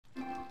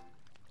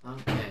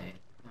Okay,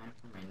 time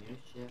for my new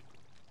shift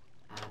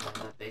at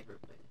that bakery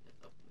place just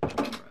opened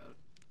down the road.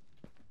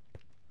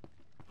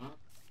 Huh?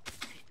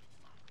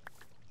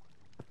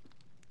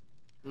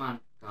 Come on,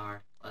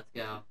 car, let's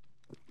go.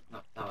 No,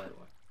 that way it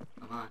works.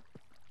 Come on.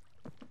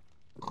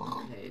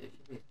 Okay, there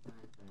should be a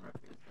sign somewhere up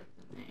here that says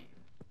the name.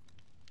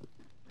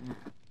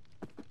 Yeah.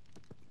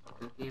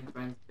 Cookie and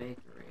Friends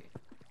Bakery.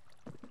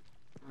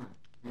 Huh,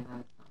 hey,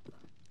 that's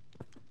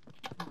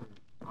something.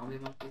 All we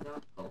want is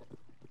alcohol.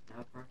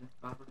 Now a parking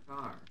spot for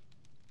car.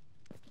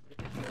 What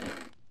did you say?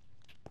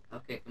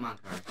 Okay, come on,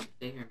 car.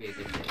 Stay here and be a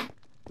good kid.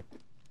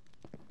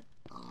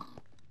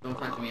 Don't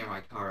talk to me or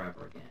my car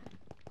ever again.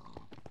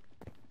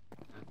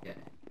 Okay.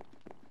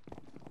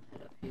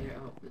 Head up here.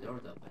 Oh, the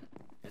door's open.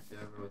 Guess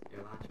whoever was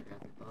here last forgot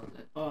to close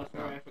it. Oh,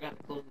 sorry, I forgot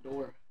to close the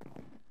door.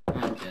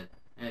 That's good.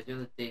 Anyways, you're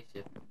the day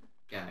shift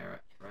guy,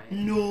 right?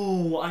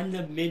 No, I'm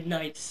the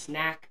midnight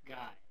snack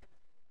guy.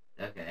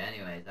 Okay,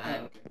 anyways,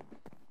 Okay.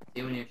 see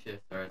you when your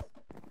shift starts.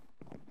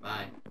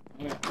 Bye.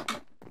 Yeah.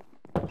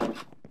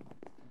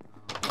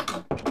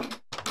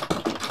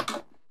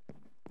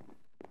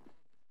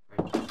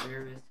 Right,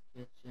 service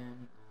kitchen.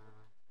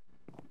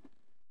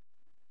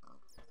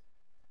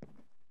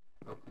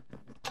 Oh,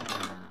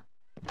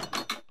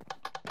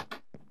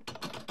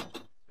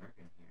 dark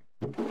in here.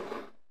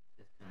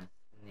 Just gonna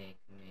sneak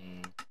me.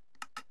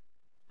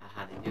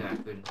 How they do have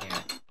food in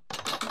here.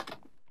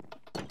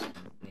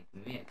 Sneak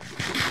me.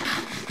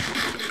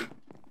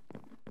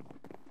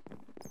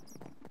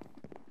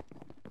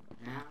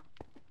 Now,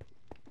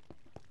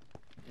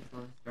 guess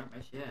I'll just start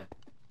my shift.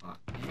 Lock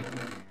in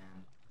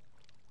and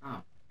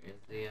oh,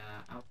 here's the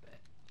outfit.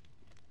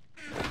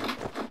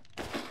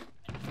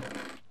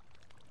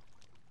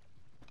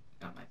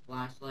 Got my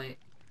flashlight,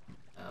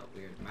 a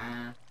weird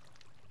mask,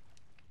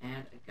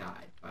 and a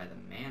guide by the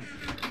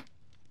manager.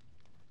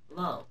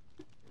 Hello,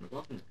 and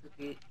welcome to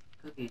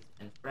Cookies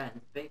and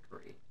Friends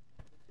Bakery.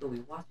 We'll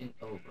be watching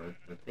over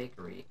the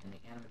bakery and the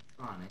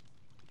animatronics,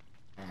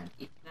 and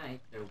each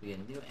night there will be a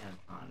new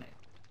animatronic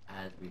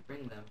as we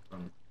bring them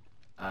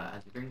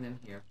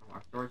here from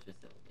our storage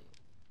facility.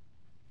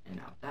 And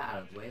now with that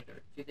out of the way, there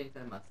are two things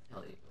I must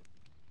tell you.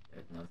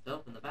 There's no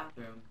soap in the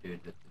bathroom due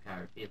to the guy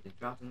repeatedly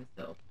dropping the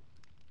soap,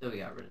 so we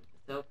got rid of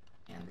the soap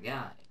and the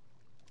guy.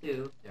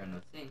 2, there are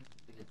no sinks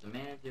because the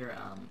manager,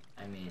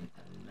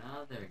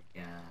 another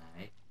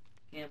guy,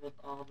 gambled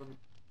all the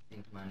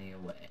sink money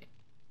away.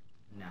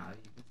 Now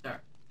you can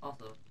start.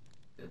 Also,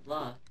 good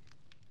luck.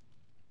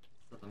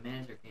 So the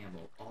manager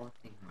gambled all the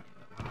sink money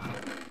away. Wow.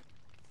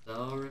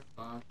 So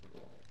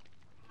responsible.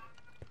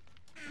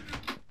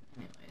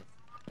 Anyways,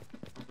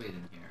 hopefully you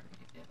didn't hear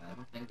me say that. I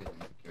don't think there's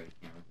any security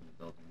cameras in the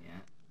building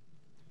yet.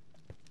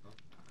 Hope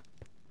not.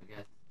 I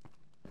guess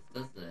this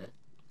does this.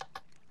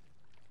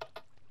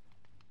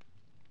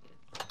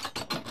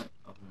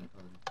 Open and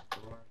close the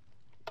door.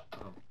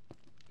 Oh,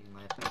 you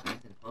might have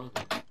nice and close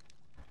it.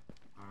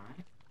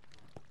 Alright.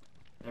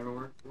 Whatever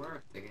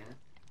works, I guess.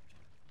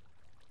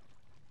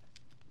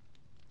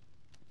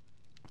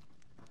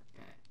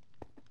 Okay.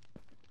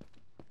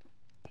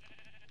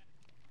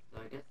 So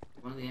I guess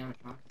one of the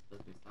animatronics is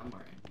supposed to be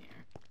somewhere in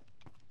here.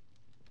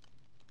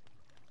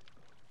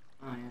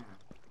 Oh yeah.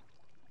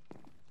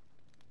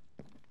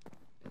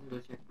 Guess I'll go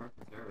check park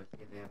and service,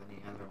 see if they have any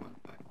other ones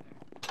back there.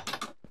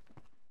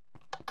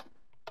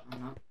 Oh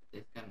no,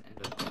 they've got an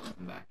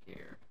endoskeleton back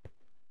here.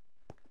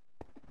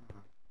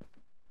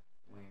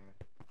 Weird.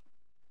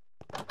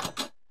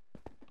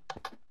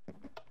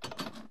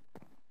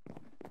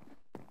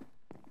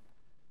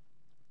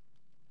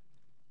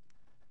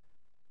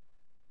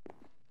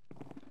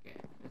 Okay,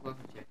 just love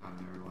to check on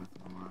them every once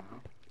in a while. I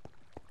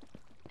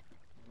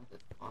want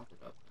this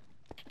closet open,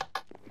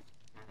 which is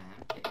kinda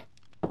empty.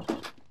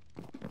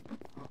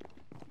 Oh.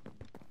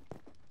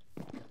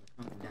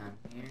 Come down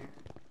here,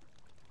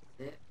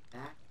 sit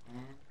back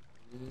and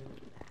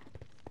relax.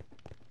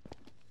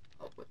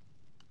 Oh, wait.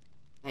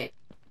 Hey.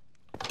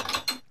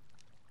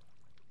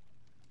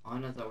 All I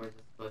know is that we're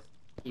just supposed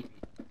to keep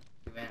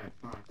you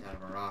animatronics out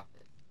of our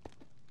office.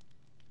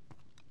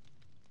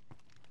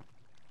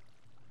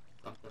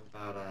 Something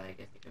about, I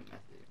guess you can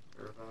mess with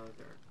your servos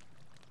or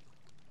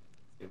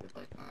stupid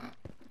like that.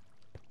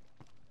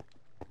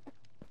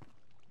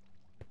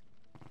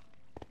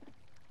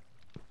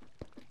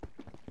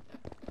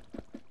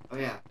 Yeah. Oh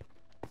yeah,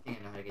 I think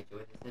I know how to get you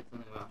with it. It said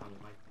something about how the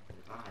mic can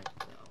survive,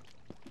 so.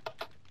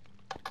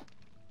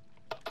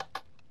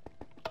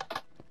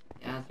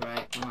 Yeah, that's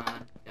right, come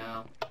on, go.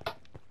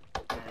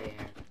 Out of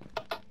here.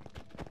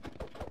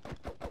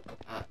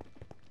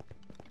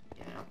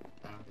 Yeah,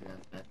 I don't think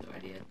that's the best of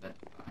ideas, but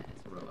it's fine,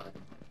 it's a robot.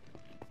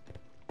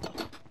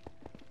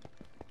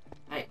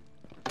 Hey!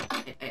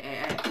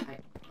 Hey!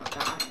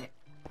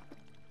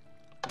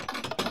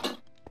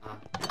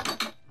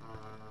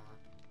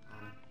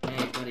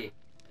 Hey, buddy.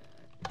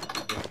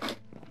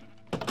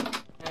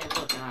 Hey,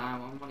 look,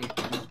 I'm one of your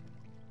friends.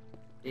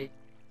 See?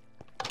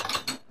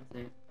 I'm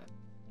safe, but...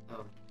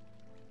 Oh.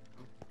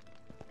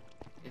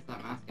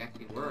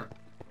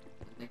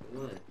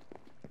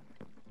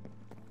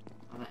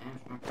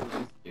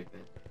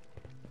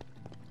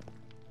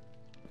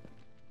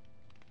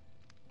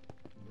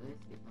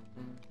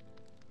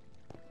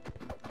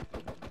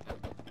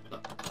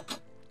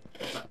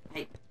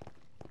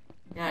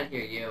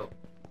 here, you.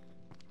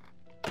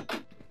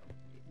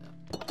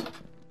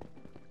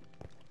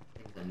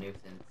 Thing's a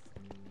nuisance.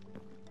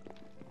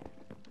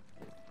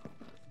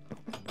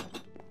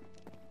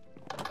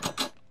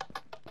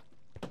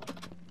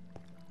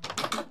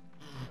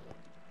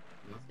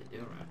 What's it do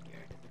around here?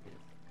 I guess I could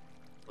just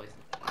play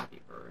some Flappy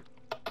Bird.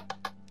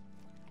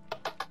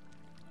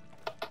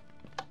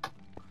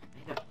 I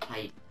need a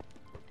pipe.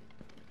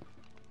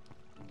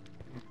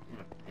 I need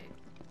a pipe.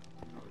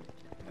 Oh,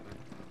 shit. I went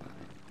down on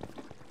it.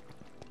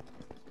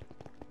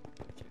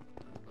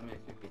 Let me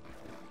see if he's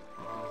coming down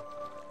the hall.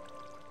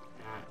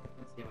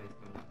 Let's see when he's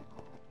coming down the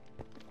hall.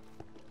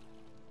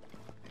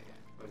 Okay, yeah,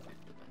 probably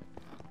just the vent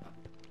now.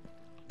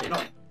 Hey, no!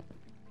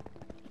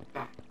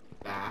 Back.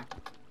 Back.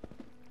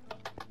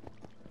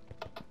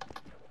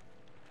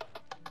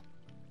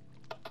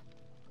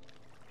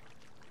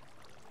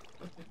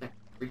 What's with that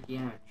freaky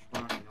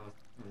animatronic always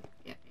coming to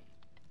get me?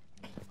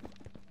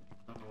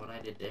 Don't know what I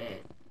did today.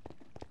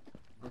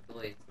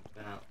 Luckily, it's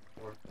been out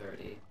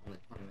 4:30. Only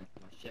 20 minutes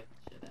of my shift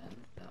should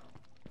end, so.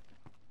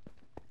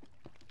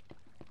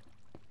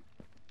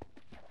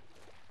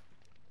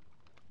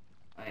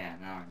 Oh yeah,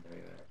 now I'm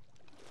very better.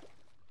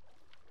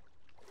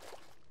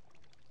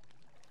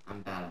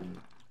 I'm bad at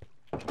math.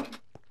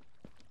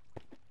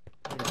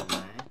 Either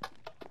way,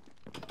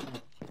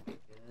 that should be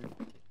good.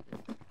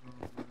 Take this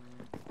over.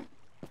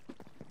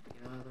 The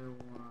other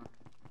one.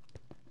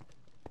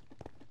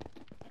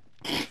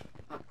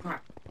 Oh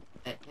crap!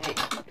 Hey,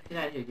 get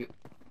out of here, you.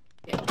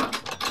 Get out.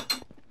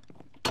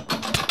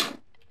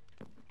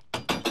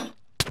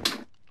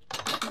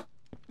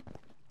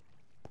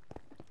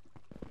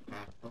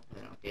 Crap, hopefully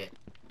I don't get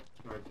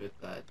charged with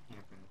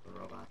tampering with the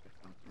robots or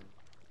something.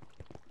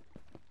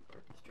 Or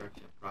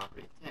destruction of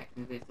property.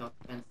 Technically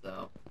self-defense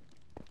though.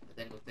 But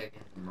then it looks like it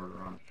has murder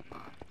on its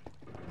mind.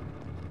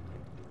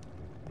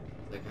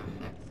 Looks like I'm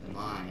next in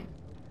line.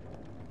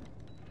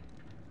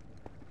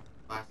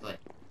 Flashlight.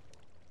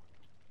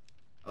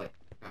 Oh wait,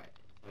 alright,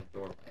 it's a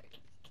doorway.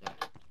 Shut.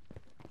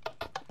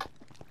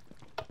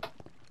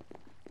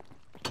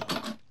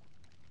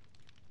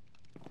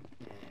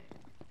 Okay.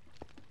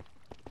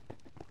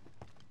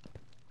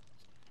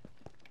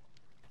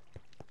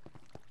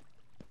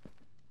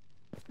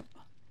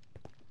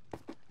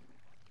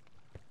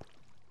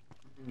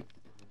 Nothing's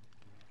down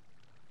here.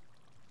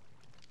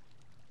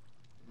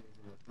 Nothing's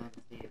in the fence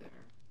either.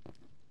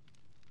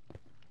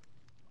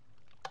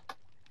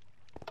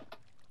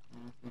 I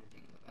don't see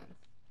anything in the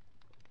vents.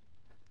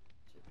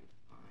 Should be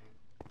fine.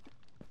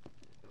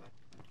 Just go back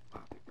to my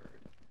Flappy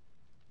Bird.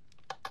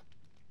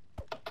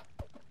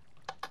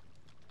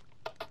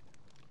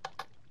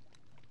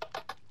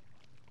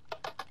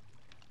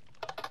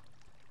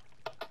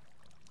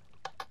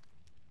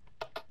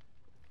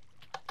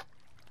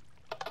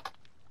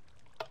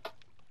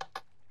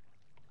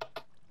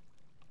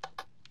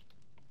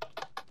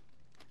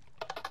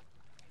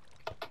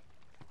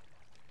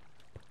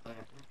 Oh yeah,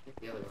 let's take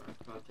the other one.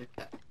 Let's go check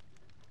that.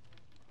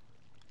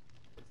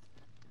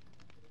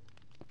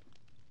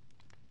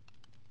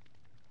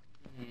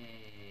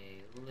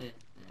 Hey, listen.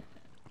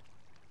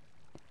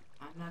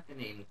 I'm not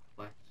gonna even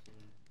question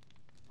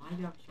why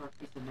you have a sharp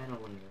piece of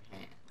metal in your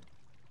hand.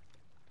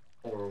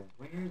 Or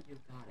where you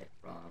got it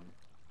from.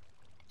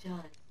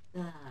 Just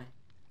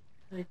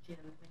could you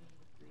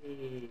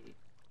maybe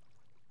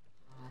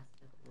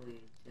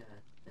possibly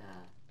just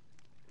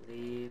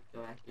leave, go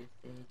back to your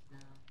stage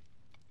now?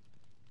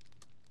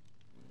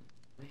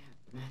 We have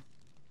the mess.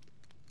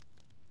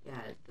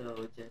 Yeah, so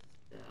just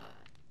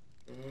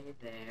stay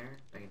there.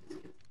 If I can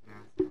just get the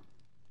mask on.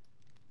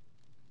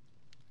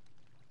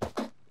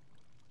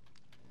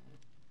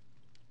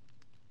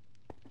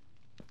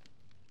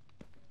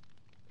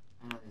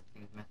 I know these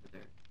things mess with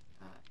their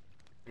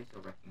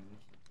facial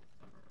recognition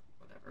system or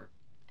whatever.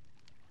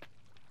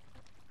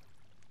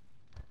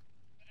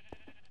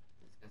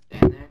 Just gonna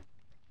stand there.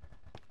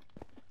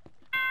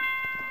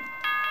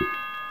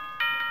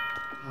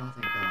 Oh,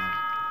 thank God.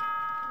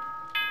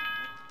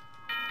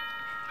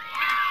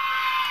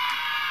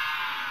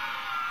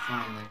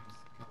 Finally,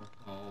 just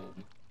go home.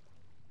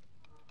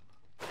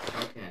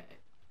 Okay.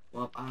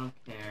 Well, I don't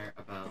care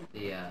about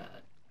the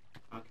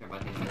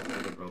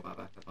robot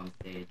back up on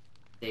stage.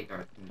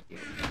 Safeguard can deal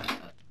with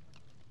that.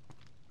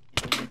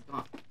 And it's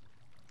gone.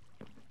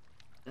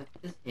 That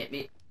just hit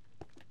me.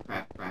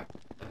 Crap.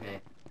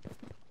 Okay.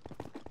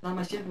 Thought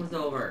my shift was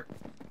over.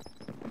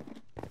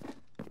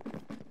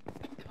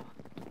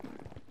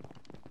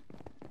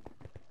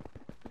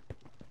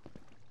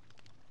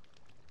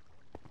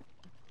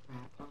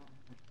 Crap.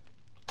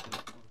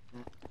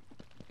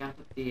 Gotta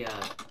put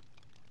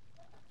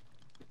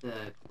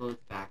the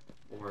clothes back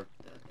before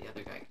the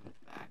other guy comes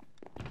back.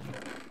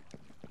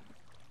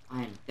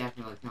 I am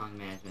definitely telling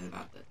management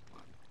about this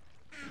one.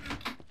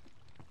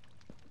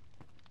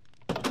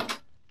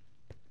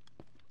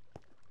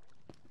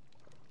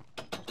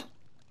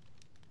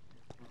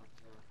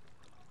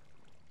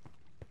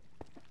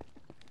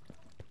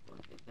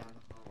 We'll get down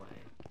the hallway.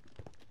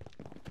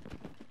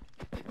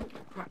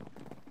 Crap.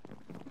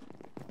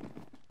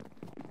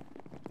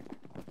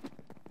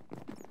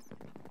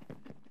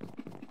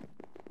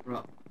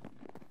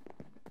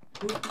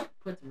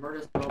 puts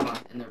Murder's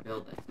robots in their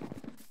building?